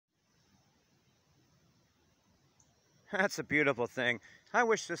That's a beautiful thing. I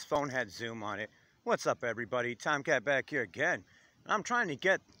wish this phone had zoom on it. What's up, everybody? Tomcat back here again. I'm trying to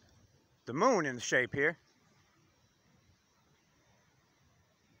get the moon in shape here.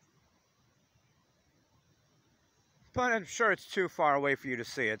 But I'm sure it's too far away for you to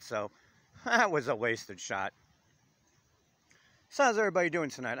see it, so that was a wasted shot. So how's everybody doing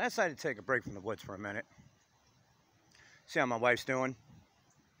tonight? I decided to take a break from the woods for a minute. See how my wife's doing.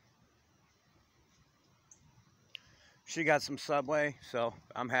 She got some Subway, so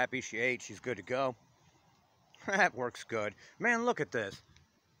I'm happy she ate. She's good to go. That works good. Man, look at this.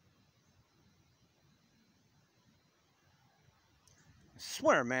 I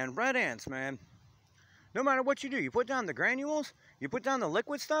swear, man, red ants, man. No matter what you do, you put down the granules, you put down the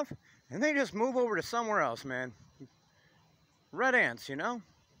liquid stuff, and they just move over to somewhere else, man. Red ants, you know?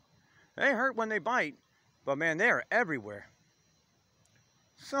 They hurt when they bite, but man, they are everywhere.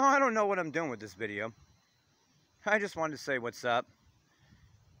 So I don't know what I'm doing with this video. I just wanted to say what's up.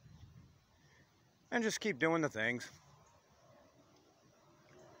 And just keep doing the things.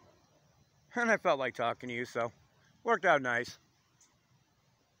 And I felt like talking to you, so worked out nice.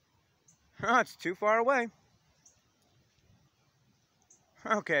 Oh, it's too far away.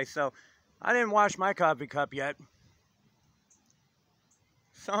 Okay, so I didn't wash my coffee cup yet.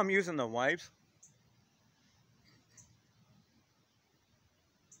 So I'm using the wipes.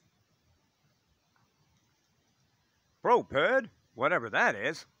 Proped, whatever that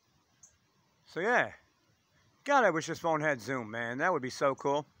is. So yeah. God, I wish this phone had zoom, man. That would be so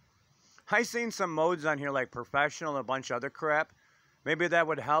cool. I seen some modes on here like professional and a bunch of other crap. Maybe that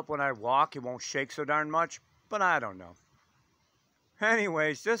would help when I walk. It won't shake so darn much. But I don't know.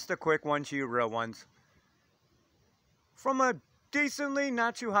 Anyways, just a quick one to you real ones. From a decently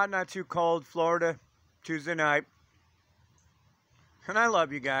not too hot, not too cold Florida Tuesday night. And I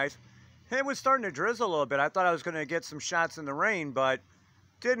love you guys. It was starting to drizzle a little bit. I thought I was going to get some shots in the rain, but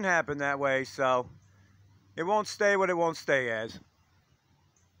didn't happen that way. So it won't stay what it won't stay as.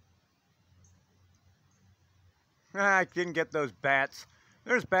 I didn't get those bats.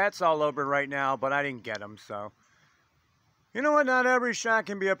 There's bats all over right now, but I didn't get them, so. You know what? Not every shot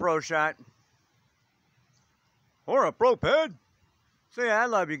can be a pro shot. Or a pro ped. So yeah, I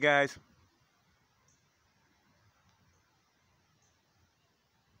love you guys.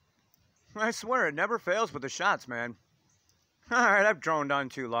 I swear, it never fails with the shots, man. Alright, I've droned on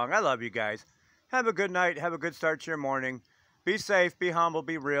too long. I love you guys. Have a good night. Have a good start to your morning. Be safe, be humble,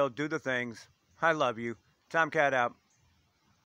 be real, do the things. I love you. Tomcat out.